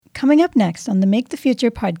coming up next on the Make the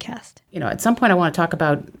Future podcast. At some point I want to talk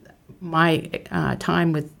about my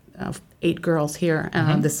time with 8 girls here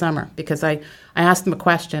this summer, because I asked them a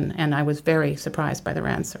question and I was very surprised by their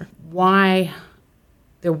answer. Why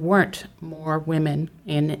there weren't more women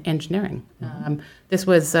in engineering. This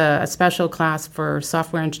was a special class for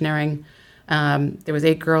software engineering. There was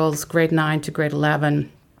 8 girls, grade 9 to grade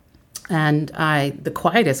 11, and the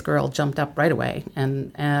quietest girl jumped up right away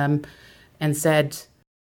and said,